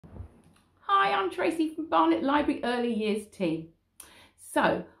Hi, I'm Tracy from Barnet Library Early Years team.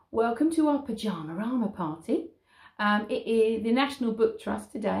 So, welcome to our Pyjamarama party. It is the National Book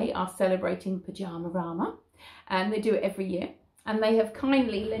Trust today are celebrating Pyjamarama, and they do it every year. And they have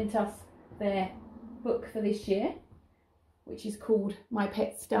kindly lent us their book for this year, which is called My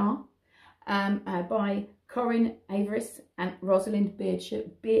Pet Star, by Corinne Averis and Rosalind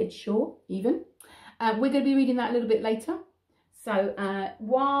Beardshaw even. We're going to be reading that a little bit later. So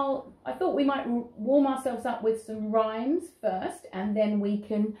while I thought we might warm ourselves up with some rhymes first, and then we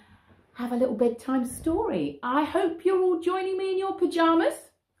can have a little bedtime story. I hope you're all joining me in your pyjamas,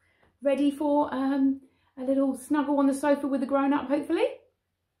 ready for a little snuggle on the sofa with a grown-up, hopefully.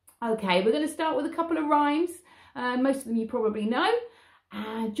 Okay, we're going to start with a couple of rhymes. Most of them you probably know.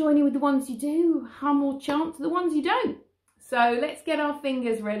 Join in with the ones you do, hum or chant to the ones you don't. So let's get our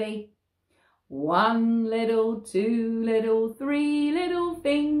fingers ready. 1 little, 2 little, 3 little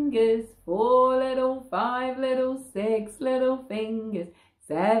fingers, 4 little, 5 little, 6 little fingers,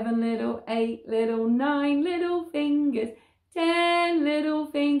 7 little, 8 little, 9 little fingers, 10 little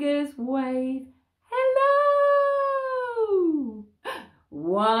fingers, wave hello.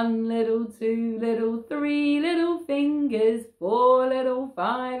 1 little, 2 little, 3 little fingers, 4 little,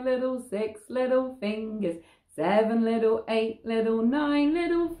 5 little, 6 little fingers, 7 little, 8 little, 9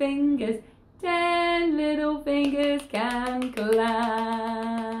 little fingers, 10 little fingers can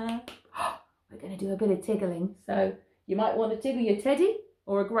clap. We're going to do a bit of tickling. So you might want to tickle your teddy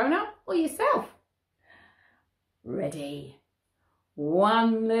or a grown-up or yourself. Ready.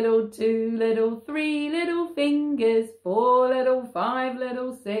 1 little, 2 little, 3 little fingers, 4 little, 5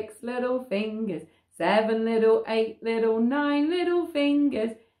 little, 6 little fingers, 7 little, 8 little, 9 little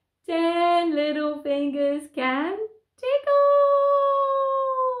fingers, 10 little fingers can tickle.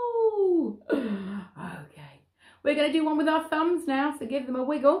 Okay, we're going to do one with our thumbs now, so give them a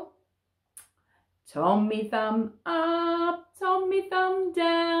wiggle. Tommy thumb up, Tommy thumb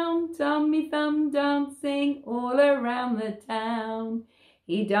down, Tommy thumb dancing all around the town.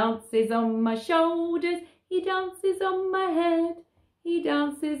 He dances on my shoulders, he dances on my head, he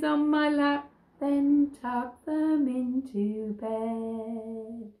dances on my lap, then tuck them into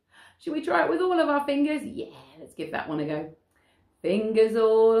bed. Should we try it with all of our fingers? Yeah, let's give that one a go. Fingers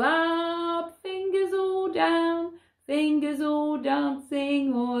all up, fingers all down, fingers all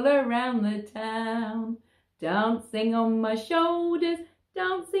dancing all around the town. Dancing on my shoulders,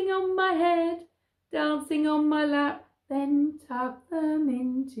 dancing on my head, dancing on my lap, then tuck them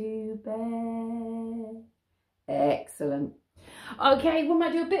into bed. Excellent. Okay, we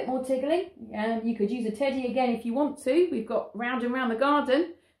might do a bit more tickling. You could use a teddy again if you want to. We've got round and round the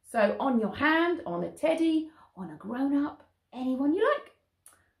garden. So on your hand, on a teddy, on a grown-up, anyone you like.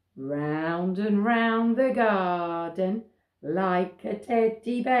 Round and round the garden, like a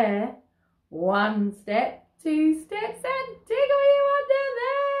teddy bear. 1 step, 2 steps, and tickle you under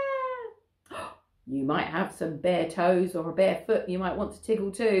there. You might have some bare toes or a bare foot you might want to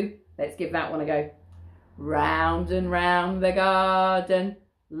tickle too. Let's give that one a go. Round and round the garden,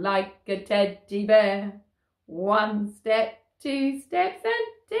 like a teddy bear. 1 step, 2 steps, and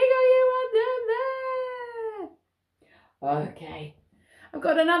tickle you under there. Okay, I've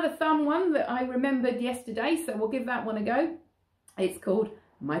got another thumb one that I remembered yesterday, so we'll give that one a go. It's called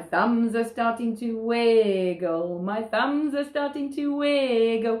My Thumbs Are Starting to Wiggle, My Thumbs Are Starting to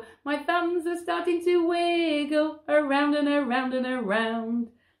Wiggle, My Thumbs Are Starting to Wiggle, around and around and around.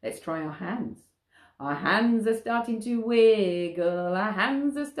 Let's try our hands. Our hands are starting to wiggle, our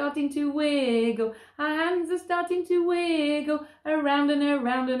hands are starting to wiggle, our hands are starting to wiggle, around and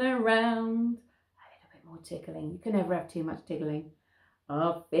around and around. A little bit more tickling. You can never have too much tickling.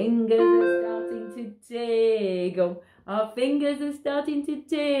 Our fingers are starting to tickle, our fingers are starting to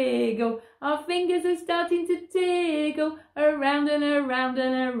tickle, our fingers are starting to tickle, around and around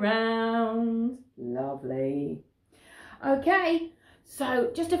and around. Lovely. Okay.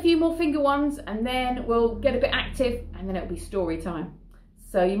 So just a few more finger ones and then we'll get a bit active and then it'll be story time.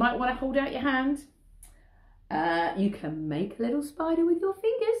 So you might want to hold out your hand. You can make a little spider with your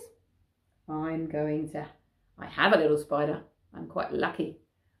fingers. I have a little spider. I'm quite lucky.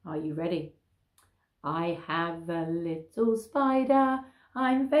 Are you ready? I have a little spider.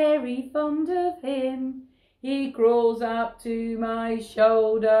 I'm very fond of him. He crawls up to my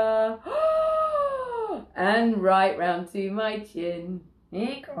shoulder. And right round to my chin.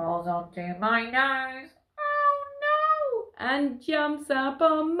 He crawls onto my nose, oh no, and jumps up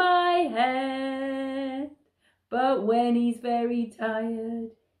on my head. But when he's very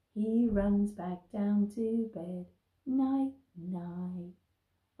tired, he runs back down to bed. Night, night.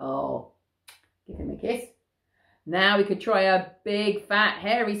 Oh, give him a kiss. Now we could try a big, fat,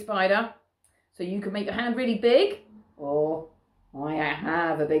 hairy spider. So you can make your hand really big, or I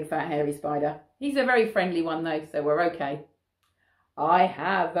have a big fat hairy spider. He's a very friendly one though, so we're okay. I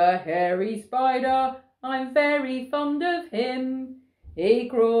have a hairy spider, I'm very fond of him. He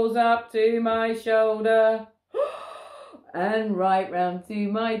crawls up to my shoulder and right round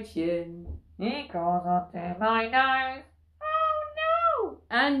to my chin. He crawls up to my nose, oh no,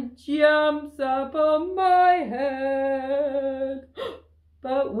 and jumps up on my head.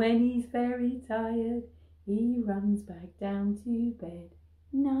 But when he's very tired, he runs back down to bed.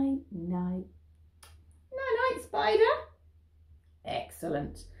 Night, night. Night, night, spider.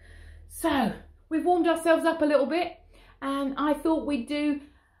 Excellent. So, we've warmed ourselves up a little bit, and I thought we'd do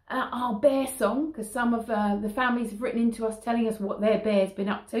our bear song, because some of the families have written into us telling us what their bear's been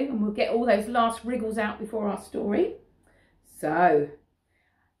up to, and we'll get all those last wriggles out before our story. So,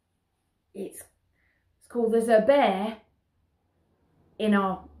 it's called There's a Bear in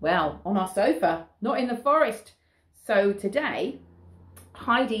our, well, on our sofa, not in the forest. So today,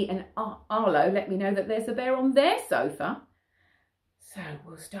 Heidi and Arlo let me know that there's a bear on their sofa. So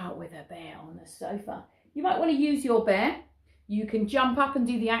we'll start with a bear on the sofa. You might want to use your bear. You can jump up and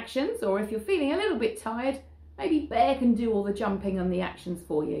do the actions, or if you're feeling a little bit tired, maybe Bear can do all the jumping and the actions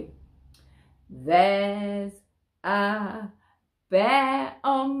for you. There's a bear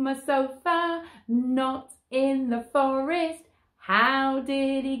on my sofa, not in the forest. How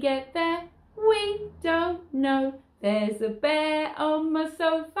did he get there? We don't know. There's a bear on my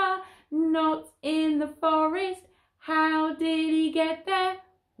sofa, not in the forest. How did he get there?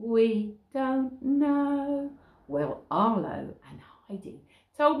 We don't know. Well, Arlo and Heidi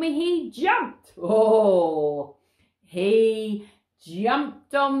told me he jumped. Oh, he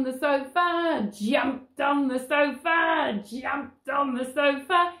jumped on the sofa, jumped on the sofa, jumped on the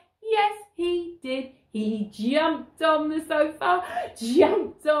sofa. Yes, he did. He jumped on the sofa,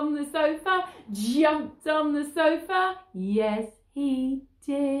 jumped on the sofa, jumped on the sofa. Yes, he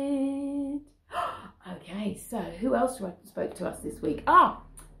did. Okay, so who else spoke to us this week?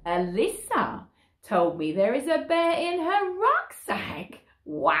 Alyssa told me there is a bear in her rucksack.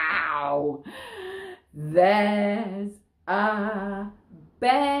 Wow. There's a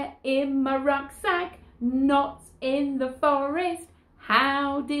bear in my rucksack, not in the forest.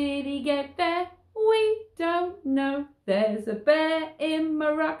 How did he get there? We don't know. There's a bear in my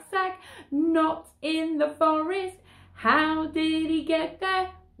rucksack, not in the forest. How did he get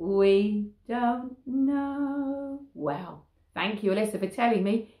there? We don't know. Well, thank you, Alyssa, for telling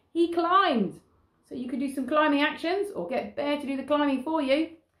me. He climbed. So you could do some climbing actions or get Bear to do the climbing for you.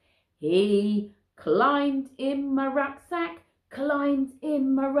 He climbed in my rucksack, climbed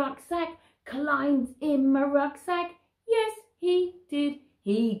in my rucksack, climbed in my rucksack. Yes, he did.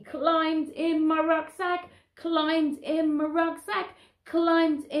 He climbed in my rucksack, climbed in my rucksack,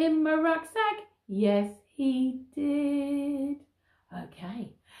 climbed in my rucksack. Yes, he did.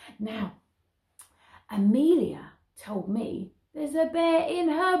 Okay, now Amelia told me there's a bear in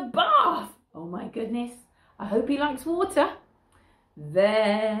her bath. Oh my goodness, I hope he likes water.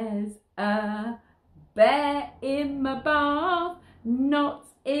 There's a bear in my bath, not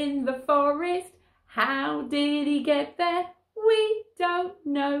in the forest. How did he get there? We don't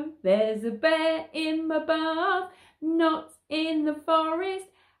know. There's a bear in my bath, not in the forest.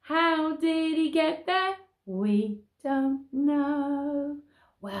 How did he get there? We don't know.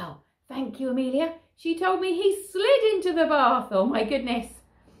 Well, thank you, Amelia. She told me he slid into the bath. Oh my goodness.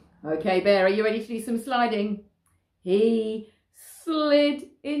 Okay, Bear, are you ready to do some sliding? He slid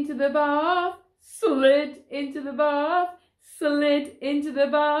into the bath, slid into the bath, slid into the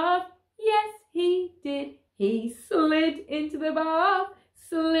bath. Yes, he did. He slid into the bath,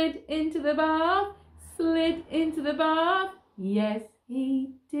 slid into the bath, slid into the bath. Yes,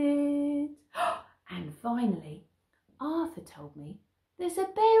 he did. And finally, Arthur told me there's a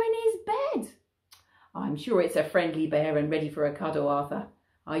bear in his bed. I'm sure it's a friendly bear and ready for a cuddle, Arthur.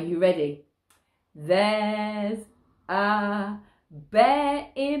 Are you ready? There's a bear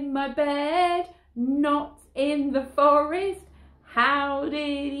in my bed, not in the forest. How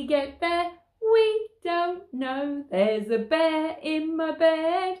did he get there? We don't know. There's a bear in my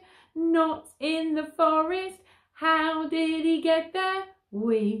bed, not in the forest. How did he get there?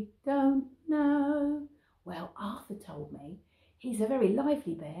 We don't know. Well, Arthur told me he's a very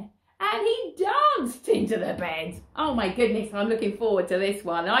lively bear and he danced into the bed. Oh my goodness, I'm looking forward to this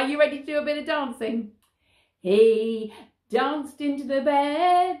one. Are you ready to do a bit of dancing? He danced into the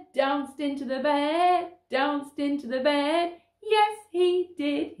bed, danced into the bed, danced into the bed. Yes, he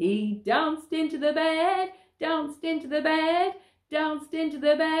did. He danced into the bed, danced into the bed, danced into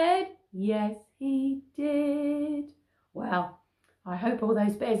the bed. Yes, he did. Well, I hope all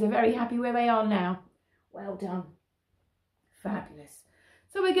those bears are very happy where they are now. Well done. Fabulous.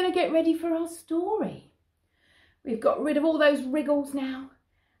 So we're going to get ready for our story. We've got rid of all those wriggles now,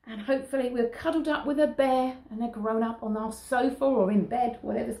 and hopefully we're cuddled up with a bear and they're grown up on our sofa or in bed,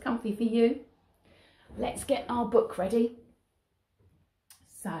 whatever's comfy for you. Let's get our book ready.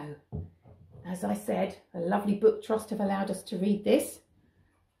 So, as I said, a lovely book trust have allowed us to read this.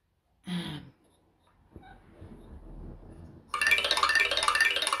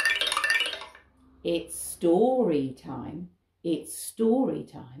 It's story time. It's story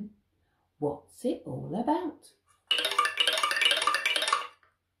time. What's it all about?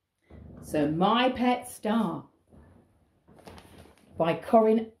 So, My Pet Star by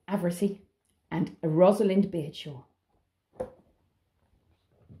Corinne Aversey and Rosalind Beardshaw.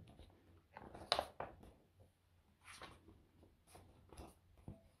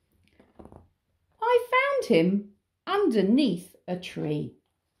 I found him underneath a tree.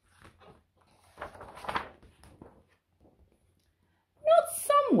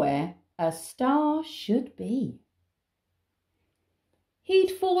 Somewhere a star should be.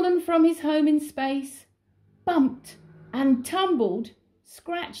 He'd fallen from his home in space, bumped and tumbled,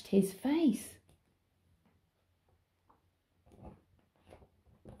 scratched his face.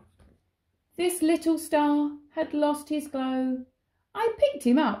 This little star had lost his glow. I picked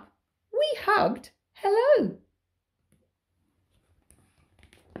him up. We hugged. Hello.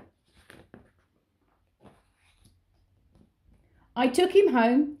 I took him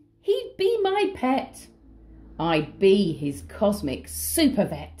home, he'd be my pet. I'd be his cosmic super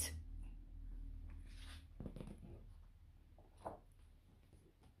vet.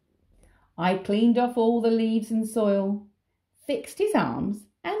 I cleaned off all the leaves and soil, fixed his arms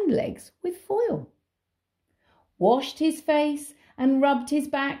and legs with foil, washed his face and rubbed his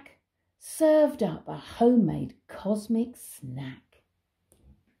back, served up a homemade cosmic snack.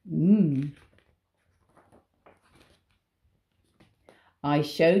 I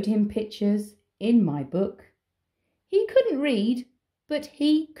showed him pictures in my book. He couldn't read, but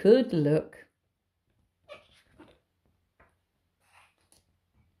he could look.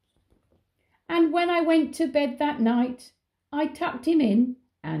 And when I went to bed that night, I tucked him in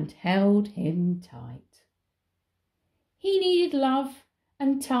and held him tight. He needed love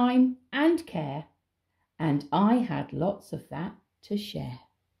and time and care, and I had lots of that to share.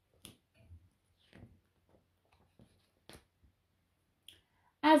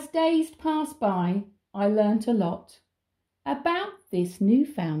 As days passed by, I learnt a lot about this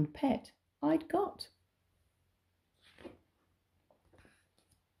newfound pet I'd got.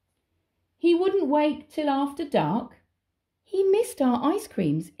 He wouldn't wake till after dark. He missed our ice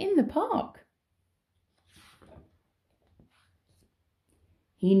creams in the park.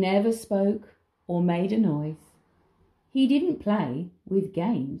 He never spoke or made a noise. He didn't play with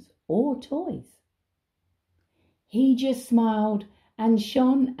games or toys. He just smiled and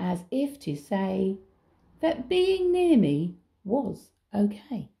shone as if to say that being near me was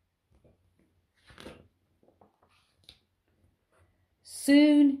okay.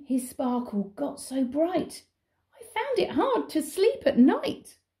 Soon his sparkle got so bright, I found it hard to sleep at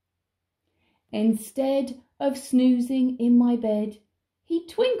night. Instead of snoozing in my bed, he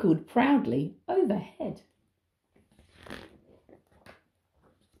twinkled proudly overhead.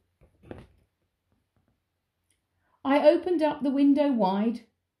 I opened up the window wide.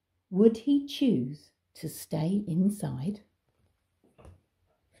 Would he choose to stay inside?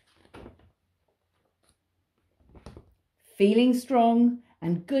 Feeling strong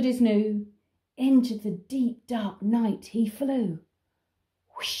and good as new, into the deep dark night he flew.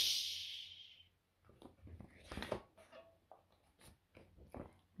 Whoosh!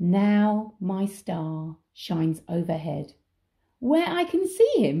 Now my star shines overhead, where I can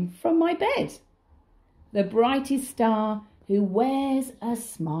see him from my bed. The brightest star who wears a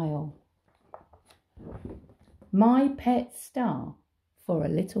smile. My pet star for a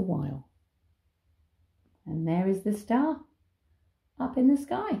little while. And there is the star up in the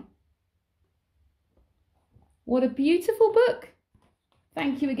sky. What a beautiful book.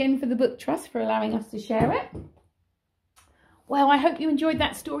 Thank you again for the Book Trust for allowing us to share it. Well, I hope you enjoyed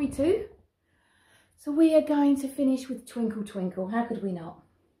that story too. So we are going to finish with Twinkle Twinkle. How could we not?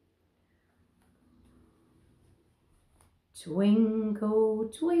 Twinkle,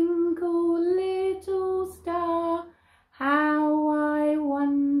 twinkle, little star, how I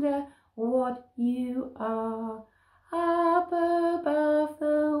wonder what you are. Up above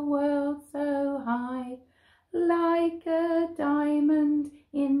the world so high, like a diamond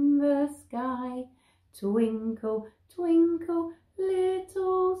in the sky. Twinkle, twinkle,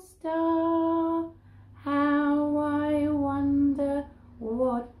 little star, how I wonder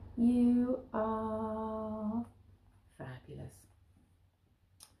you are. Fabulous.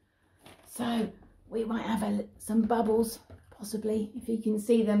 So we might have some bubbles, possibly, if you can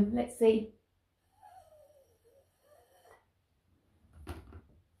see them. Let's see.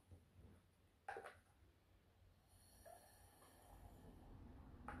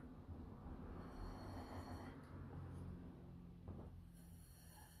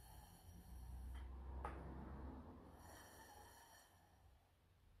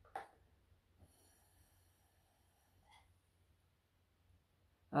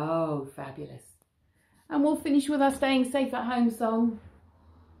 Oh, fabulous. And we'll finish with our staying safe at home song.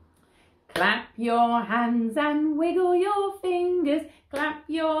 Clap your hands and wiggle your fingers. Clap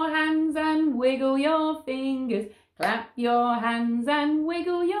your hands and wiggle your fingers. Clap your hands and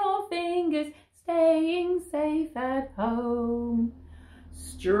wiggle your fingers. Staying safe at home.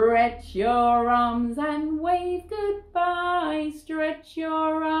 Stretch your arms and wave goodbye. Stretch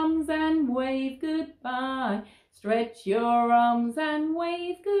your arms and wave goodbye. Stretch your arms and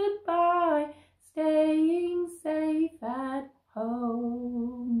wave goodbye. Staying safe at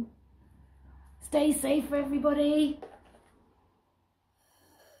home. Stay safe, everybody.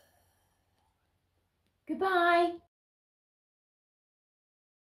 Goodbye.